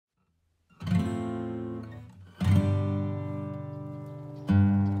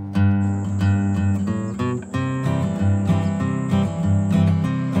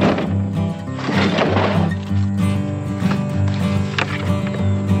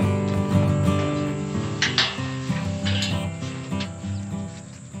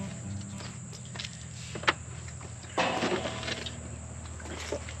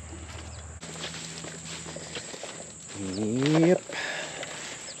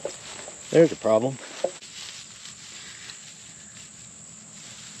There's a problem.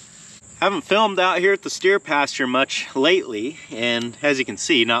 Haven't filmed out here at the steer pasture much lately, and as you can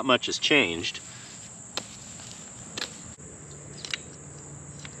see, not much has changed.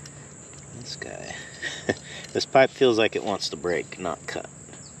 This guy. This pipe feels like it wants to break, not cut.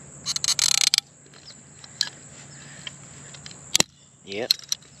 Yep.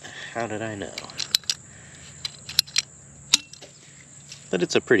 How did I know? But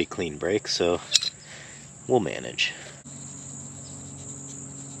it's a pretty clean break, so we'll manage.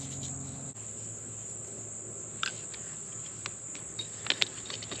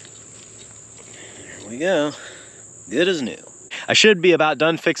 There we go. Good as new. I should be about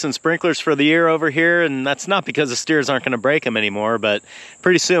done fixing sprinklers for the year over here, and that's not because the steers aren't going to break them anymore, but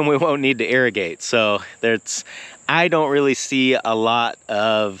pretty soon we won't need to irrigate. So I don't really see a lot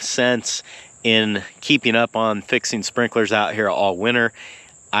of sense in keeping up on fixing sprinklers out here all winter.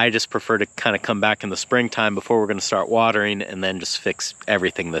 I just prefer to kind of come back in the springtime before we're going to start watering, and then just fix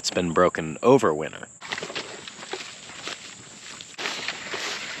everything that's been broken over winter.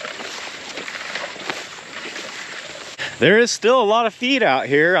 There is still a lot of feed out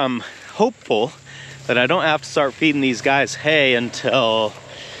here. I'm hopeful that I don't have to start feeding these guys hay until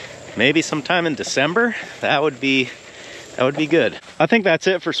maybe sometime in December. That would be good. I think that's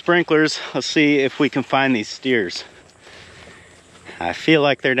it for sprinklers. Let's see if we can find these steers. I feel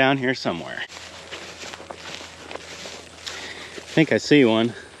like they're down here somewhere. I think I see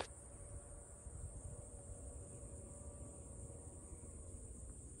one.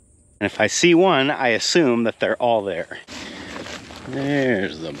 And if I see one, I assume that they're all there.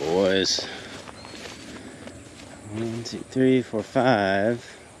 There's the boys. 1, 2, 3, 4,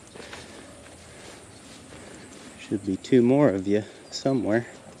 5. Should be 2 more of you somewhere.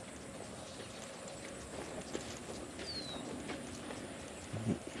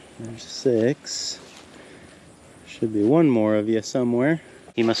 There's 6. Should be 1 more of you somewhere.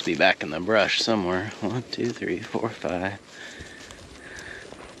 He must be back in the brush somewhere. 1, 2, 3, 4, 5.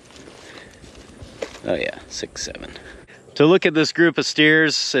 Oh yeah, 6, 7. To look at this group of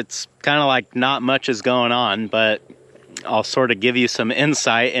steers, it's kind of like not much is going on, but I'll sort of give you some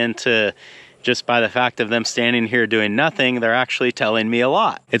insight into, just by the fact of them standing here doing nothing, they're actually telling me a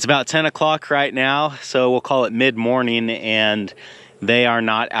lot. It's about 10 o'clock right now, so we'll call it mid-morning, and they are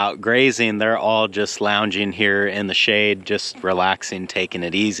not out grazing. They're all just lounging here in the shade, just relaxing, taking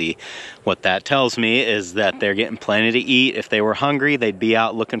it easy. What that tells me is that they're getting plenty to eat. If they were hungry, they'd be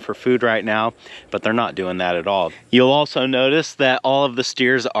out looking for food right now, but they're not doing that at all. You'll also notice that all of the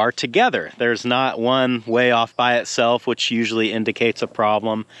steers are together. There's not one way off by itself, which usually indicates a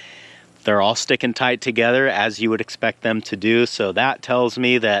problem. They're all sticking tight together as you would expect them to do, so that tells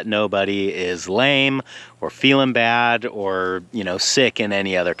me that nobody is lame or feeling bad or, you know, sick in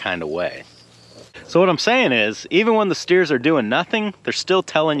any other kind of way. So what I'm saying is, even when the steers are doing nothing, they're still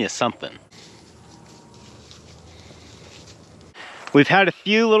telling you something. We've had a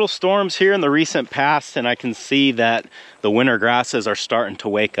few little storms here in the recent past, and I can see that the winter grasses are starting to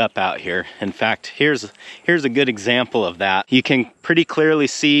wake up out here. In fact, here's a good example of that. You can pretty clearly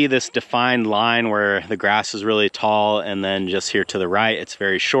see this defined line where the grass is really tall, and then just here to the right, it's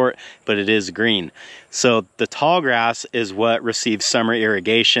very short, but it is green. So the tall grass is what receives summer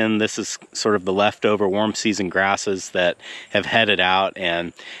irrigation. This is sort of the leftover warm season grasses that have headed out,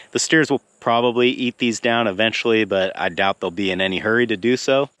 and the steers will probably eat these down eventually, but I doubt they'll be in any hurry to do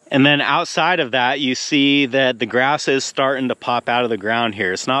so. And then outside of that, you see that the grass is starting to pop out of the ground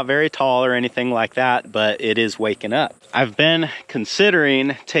here. It's not very tall or anything like that, but it is waking up. I've been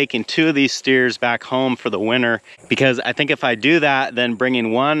considering taking 2 of these steers back home for the winter, because I think if I do that, then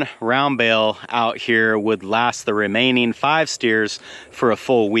bringing 1 round bale out here would last the remaining 5 steers for a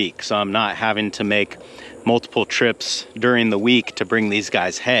full week. So I'm not having to make multiple trips during the week to bring these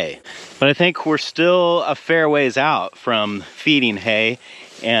guys hay. But I think we're still a fair ways out from feeding hay,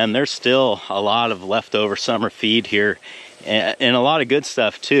 and there's still a lot of leftover summer feed here, and a lot of good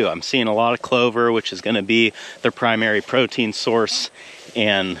stuff too. I'm seeing a lot of clover, which is going to be their primary protein source,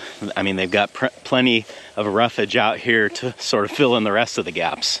 and I mean, they've got plenty of roughage out here to sort of fill in the rest of the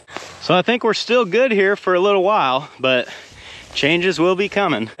gaps. So I think we're still good here for a little while, but changes will be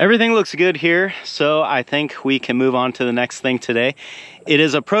coming. Everything looks good here, so I think we can move on to the next thing today. It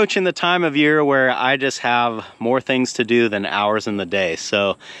is approaching the time of year where I just have more things to do than hours in the day.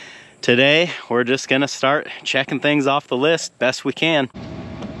 So today we're just gonna start checking things off the list best we can.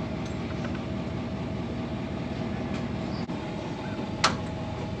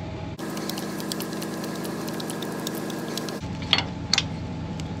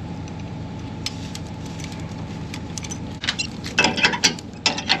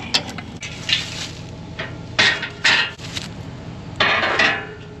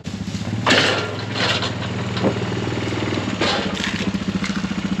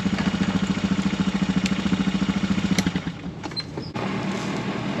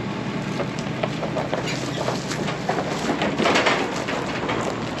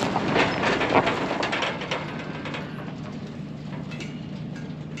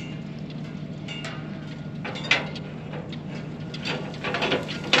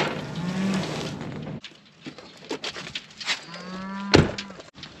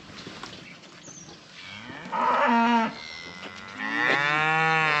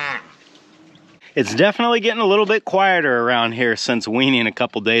 It's definitely getting a little bit quieter around here since weaning a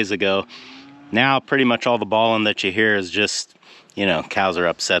couple days ago. Now pretty much all the bawling that you hear is just, you know, cows are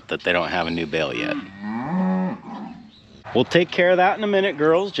upset that they don't have a new bale yet. We'll take care of that in a minute,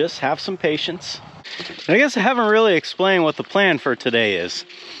 girls. Just have some patience. And I guess I haven't really explained what the plan for today is.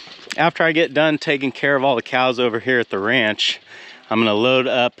 After I get done taking care of all the cows over here at the ranch, I'm gonna load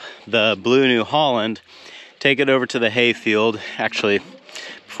up the blue New Holland, take it over to the hay field. Actually,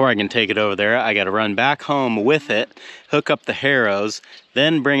 before I can take it over there, I gotta run back home with it, hook up the harrows,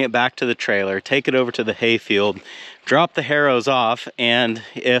 then bring it back to the trailer, take it over to the hay field, drop the harrows off, and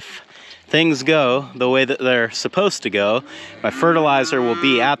if things go the way that they're supposed to go, my fertilizer will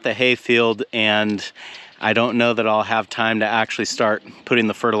be at the hay field, and I don't know that I'll have time to actually start putting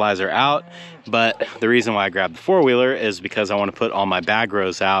the fertilizer out. But the reason why I grabbed the four-wheeler is because I want to put all my bag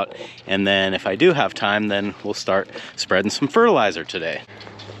rows out, and then if I do have time, then we'll start spreading some fertilizer today.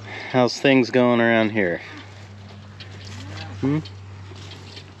 How's things going around here?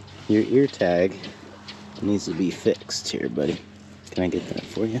 Your ear tag needs to be fixed here, buddy. Can I get that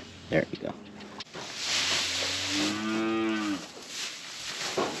for you? There you go.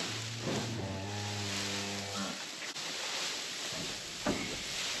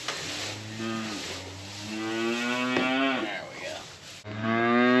 There we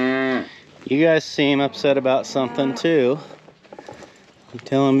go. You guys seem upset about something too. You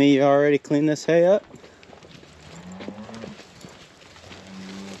telling me you already cleaned this hay up?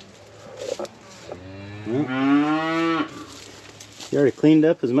 Well, you already cleaned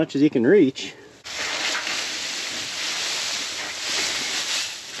up as much as you can reach.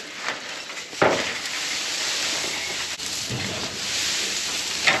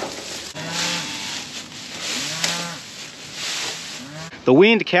 The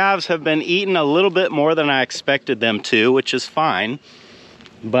weaned calves have been eating a little bit more than I expected them to, which is fine.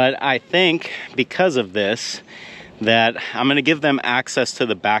 But I think because of this, that I'm gonna give them access to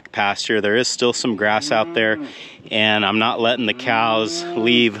the back pasture. There is still some grass out there, and I'm not letting the cows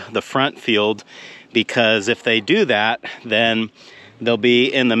leave the front field, because if they do that, then they'll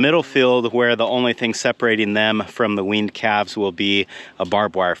be in the middle field where the only thing separating them from the weaned calves will be a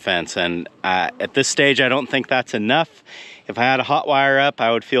barbed wire fence. And at this stage, I don't think that's enough. If I had a hot wire up,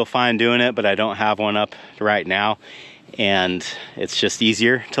 I would feel fine doing it, but I don't have one up right now. And it's just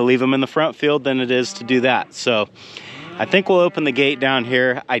easier to leave them in the front field than it is to do that. So I think we'll open the gate down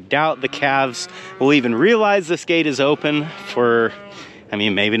here. I doubt the calves will even realize this gate is open for, I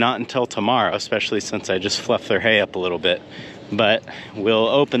mean, maybe not until tomorrow, especially since I just fluffed their hay up a little bit. But we'll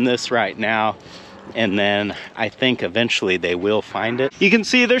open this right now, and then I think eventually they will find it. You can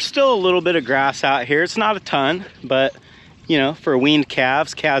see there's still a little bit of grass out here. It's not a ton, but you know, for weaned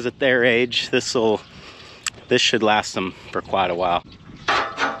calves at their age, this should last them for quite a while.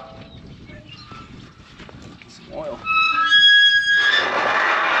 Some oil.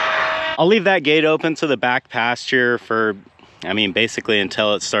 I'll leave that gate open to the back pasture for, I mean, basically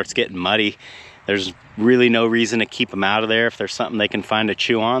until it starts getting muddy. There's really no reason to keep them out of there. If there's something they can find to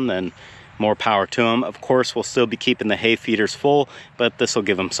chew on, then more power to them. Of course, we'll still be keeping the hay feeders full, but this will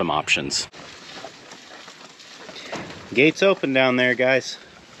give them some options. Gate's open down there, guys,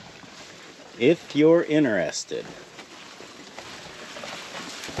 if you're interested.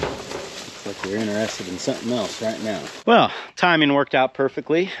 Looks like you're interested in something else right now. Well, timing worked out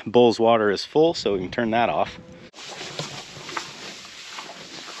perfectly. Bull's water is full, so we can turn that off.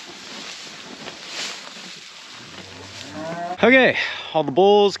 Okay, all the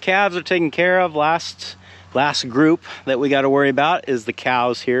bulls, calves are taken care of. Last group that we got to worry about is the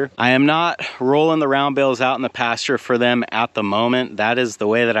cows here. I am not rolling the round bales out in the pasture for them at the moment. That is the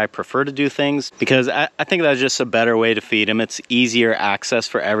way that I prefer to do things, because I think that's just a better way to feed them. It's easier access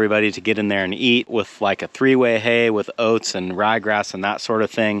for everybody to get in there and eat with like a three-way hay with oats and ryegrass and that sort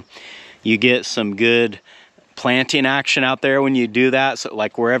of thing. You get some good planting action out there when you do that. So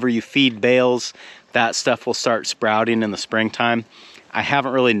like wherever you feed bales, that stuff will start sprouting in the springtime. I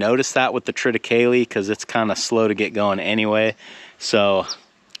haven't really noticed that with the triticale because it's kind of slow to get going anyway. So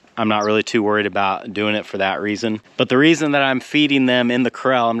I'm not really too worried about doing it for that reason. But the reason that I'm feeding them in the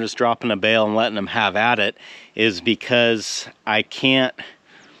corral, I'm just dropping a bale and letting them have at it, is because I can't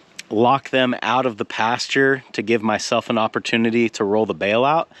lock them out of the pasture to give myself an opportunity to roll the bale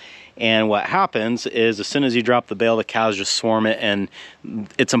out. And what happens is as soon as you drop the bale, the cows just swarm it, and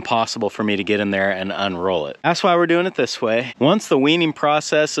it's impossible for me to get in there and unroll it. That's why we're doing it this way. Once the weaning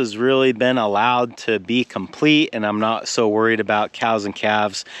process has really been allowed to be complete, and I'm not so worried about cows and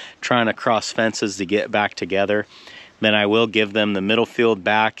calves trying to cross fences to get back together, then I will give them the middle field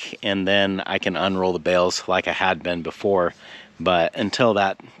back, and then I can unroll the bales like I had been before. But until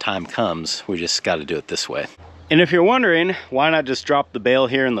that time comes, we just got to do it this way. And if you're wondering, why not just drop the bale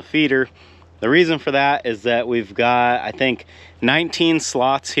here in the feeder? The reason for that is that we've got, I think, 19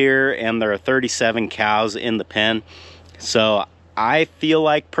 slots here, and there are 37 cows in the pen. So I feel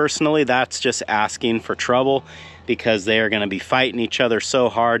like personally that's just asking for trouble, because they are going to be fighting each other so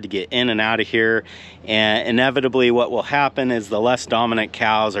hard to get in and out of here. And inevitably what will happen is the less dominant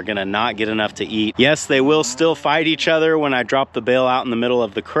cows are going to not get enough to eat. Yes, they will still fight each other when I drop the bale out in the middle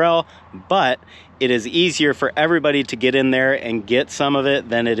of the corral, but it is easier for everybody to get in there and get some of it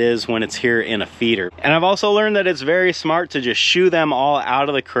than it is when it's here in a feeder. And I've also learned that it's very smart to just shoo them all out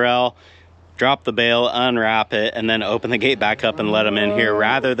of the corral, drop the bale, unwrap it, and then open the gate back up and let them in here,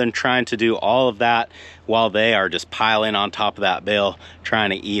 rather than trying to do all of that while they are just piling on top of that bale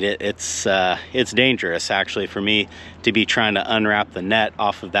trying to eat it. It's dangerous actually for me to be trying to unwrap the net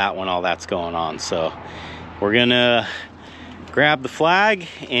off of that when all that's going on. So we're gonna grab the flag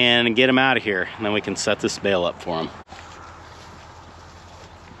and get them out of here, and then we can set this bale up for them.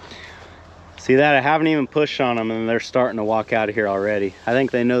 See that? I haven't even pushed on them and they're starting to walk out of here already. I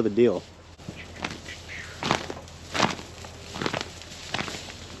think they know the deal.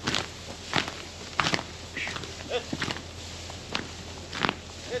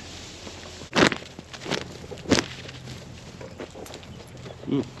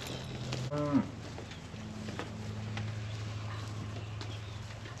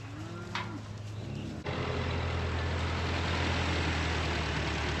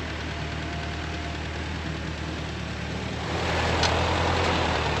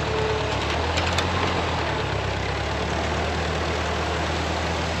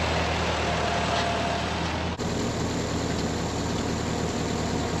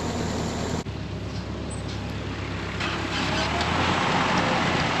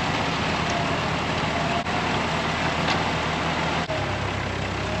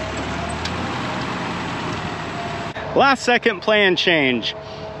 Last second plan change.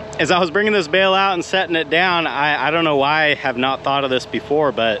 As I was bringing this bale out and setting it down, I don't know why I have not thought of this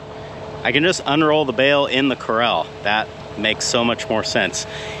before, but I can just unroll the bale in the corral. That makes so much more sense.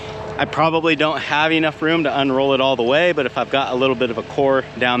 I probably don't have enough room to unroll it all the way, but if I've got a little bit of a core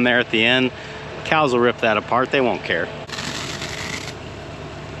down there at the end, cows will rip that apart. They won't care.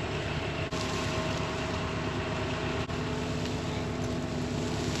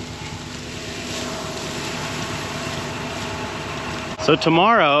 So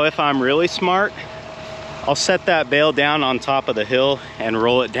tomorrow, if I'm really smart, I'll set that bale down on top of the hill and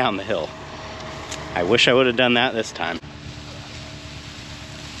roll it down the hill. I wish I would have done that this time.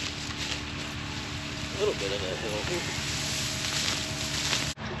 A little bit of the hill.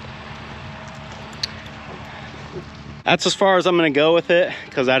 That's as far as I'm going to go with it,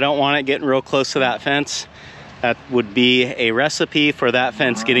 because I don't want it getting real close to that fence. That would be a recipe for that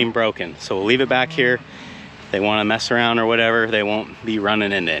fence getting broken. So we'll leave it back here. They want to mess around or whatever, they won't be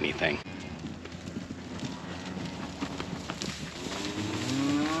running into anything.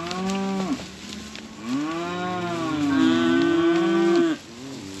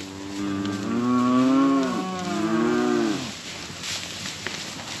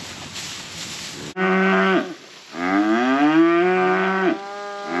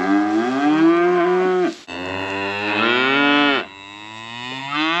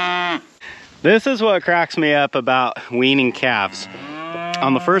 This is what cracks me up about weaning calves.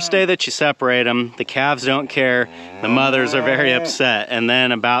 On the first day that you separate them, the calves don't care, the mothers are very upset, and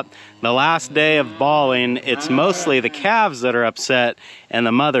then about the last day of balling, it's mostly the calves that are upset, and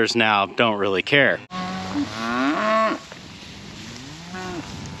the mothers now don't really care. I'm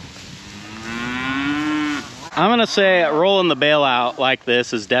gonna say rolling the bale out like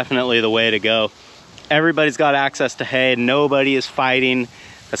this is definitely the way to go. Everybody's got access to hay, nobody is fighting.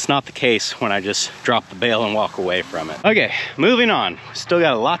 That's not the case when I just drop the bale and walk away from it. Okay, moving on. Still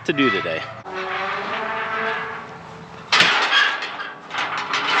got a lot to do today.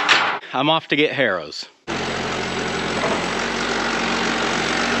 I'm off to get harrows.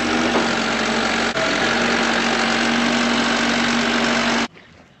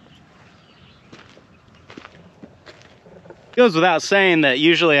 It goes without saying that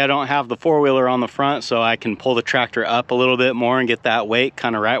usually I don't have the four-wheeler on the front, so I can pull the tractor up a little bit more and get that weight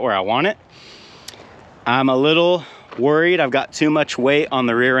kind of right where I want it. I'm a little worried I've got too much weight on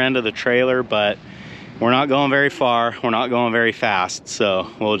the rear end of the trailer, but we're not going very far, we're not going very fast, so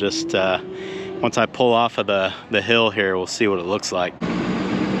we'll just once I pull off of the hill here, we'll see what it looks like.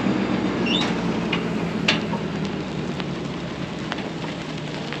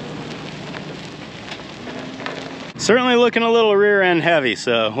 Certainly looking a little rear end heavy,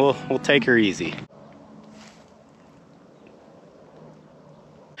 so we'll take her easy.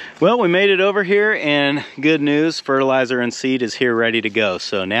 Well, we made it over here, and good news, fertilizer and seed is here ready to go.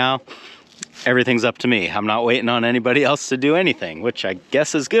 So now everything's up to me. I'm not waiting on anybody else to do anything, which I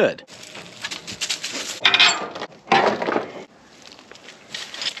guess is good.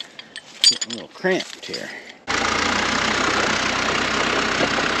 Getting a little cramped here.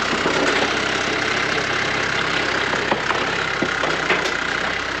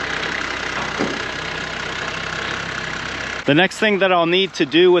 The next thing that I'll need to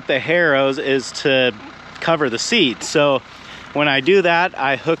do with the harrows is to cover the seed. So when I do that,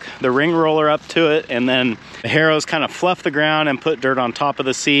 I hook the ring roller up to it, and then the harrows kind of fluff the ground and put dirt on top of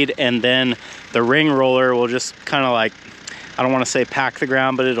the seed, and then the ring roller will just kind of like, I don't want to say pack the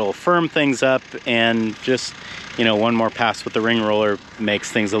ground, but it'll firm things up, and just, you know, one more pass with the ring roller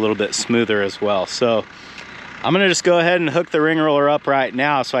makes things a little bit smoother as well. So I'm gonna just go ahead and hook the ring roller up right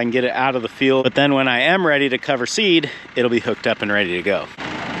now so I can get it out of the field. But then when I am ready to cover seed, it'll be hooked up and ready to go.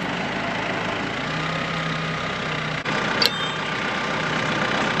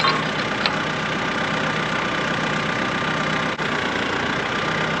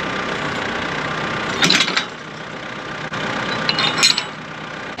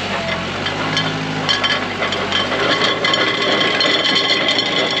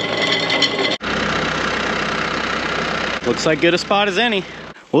 Looks like good a spot as any.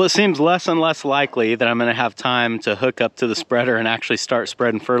 Well, it seems less and less likely that I'm gonna have time to hook up to the spreader and actually start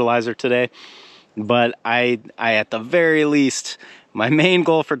spreading fertilizer today. But I at the very least, my main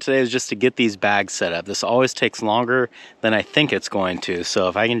goal for today is just to get these bags set up. This always takes longer than I think it's going to. So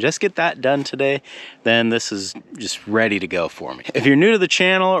if I can just get that done today, then this is just ready to go for me. If you're new to the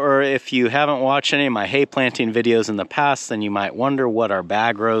channel, or if you haven't watched any of my hay planting videos in the past, then you might wonder what our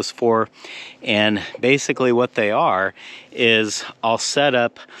bag rows for. And basically what they are is I'll set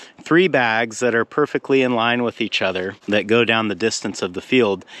up 3 bags that are perfectly in line with each other that go down the distance of the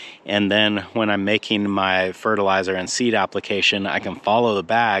field. And then when I'm making my fertilizer and seed application, I can follow the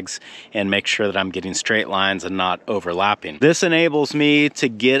bags and make sure that I'm getting straight lines and not overlapping. This enables me to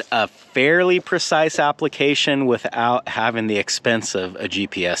get a fairly precise application without having the expense of a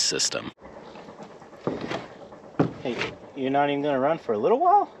GPS system. Hey, you're not even gonna run for a little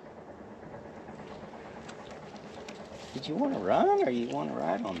while? Did you want to run, or you want to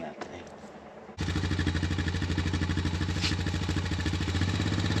ride on that thing?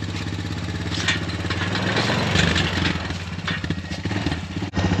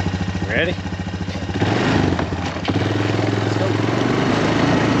 Ready? Let's go.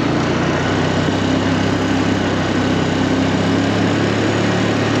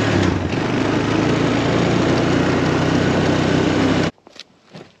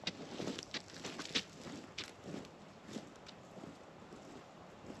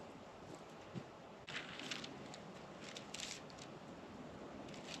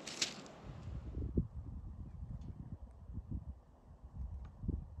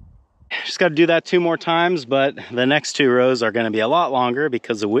 Just got to do that 2 more times, but the next 2 rows are going to be a lot longer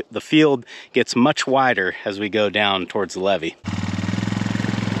because the field gets much wider as we go down towards the levee.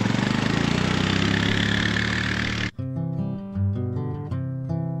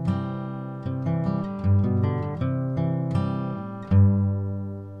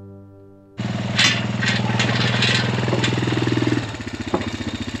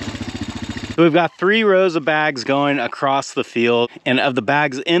 So we've got 3 rows of bags going across the field, and of the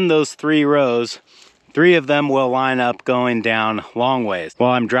bags in those 3 rows, 3 of them will line up going down long ways.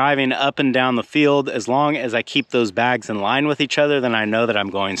 While I'm driving up and down the field, as long as I keep those bags in line with each other, then I know that I'm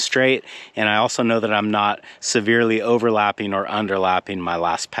going straight, and I also know that I'm not severely overlapping or underlapping my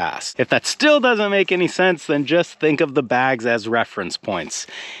last pass. If that still doesn't make any sense, then just think of the bags as reference points.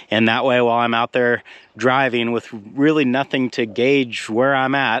 And that way, while I'm out there driving with really nothing to gauge where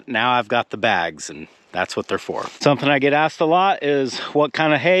I'm at, now I've got the bags, and that's what they're for. Something I get asked a lot is what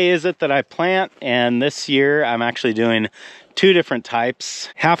kind of hay is it that I plant, and this year I'm actually doing 2 different types.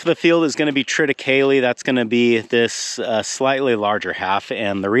 Half of the field is going to be triticale. That's going to be this slightly larger half,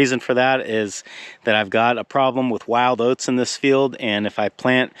 and the reason for that is that I've got a problem with wild oats in this field, and if I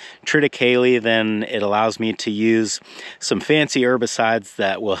plant triticale, then it allows me to use some fancy herbicides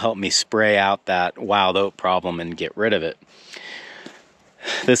that will help me spray out that wild oat problem and get rid of it.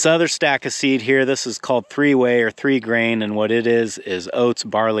 This other stack of seed here, this is called 3-way or 3 grain, and what it is oats,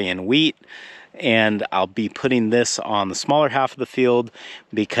 barley, and wheat. And I'll be putting this on the smaller half of the field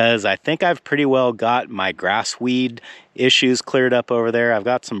because I think I've pretty well got my grass weed issues cleared up over there. I've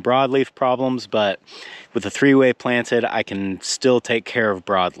got some broadleaf problems, but with the 3-way planted, I can still take care of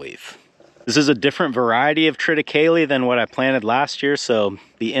broadleaf. This is a different variety of triticale than what I planted last year, so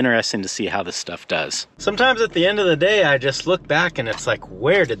be interesting to see how this stuff does. Sometimes at the end of the day, I just look back and it's like,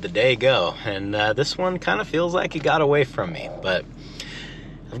 where did the day go? And this one kind of feels like it got away from me, but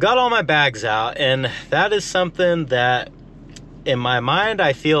I've got all my bags out, and that is something that in my mind,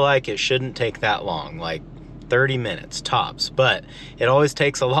 I feel like it shouldn't take that long, like 30 minutes tops, but it always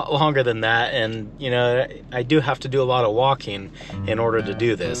takes a lot longer than that. And you know, I do have to do a lot of walking in order to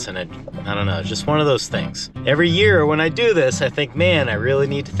do this, and I don't know, it's just one of those things. Every year when I do this, I think, man, I really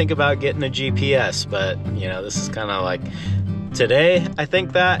need to think about getting a GPS, but you know, this is kind of like, today I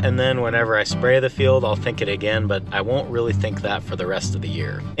think that, and then whenever I spray the field, I'll think it again, but I won't really think that for the rest of the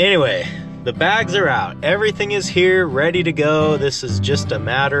year. Anyway, the bags are out. Everything is here, ready to go. This is just a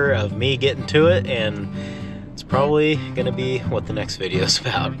matter of me getting to it, and it's probably gonna be what the next video is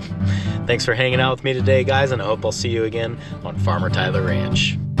about. Thanks for hanging out with me today, guys, and I hope I'll see you again on Farmer Tyler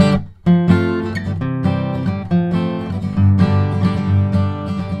Ranch.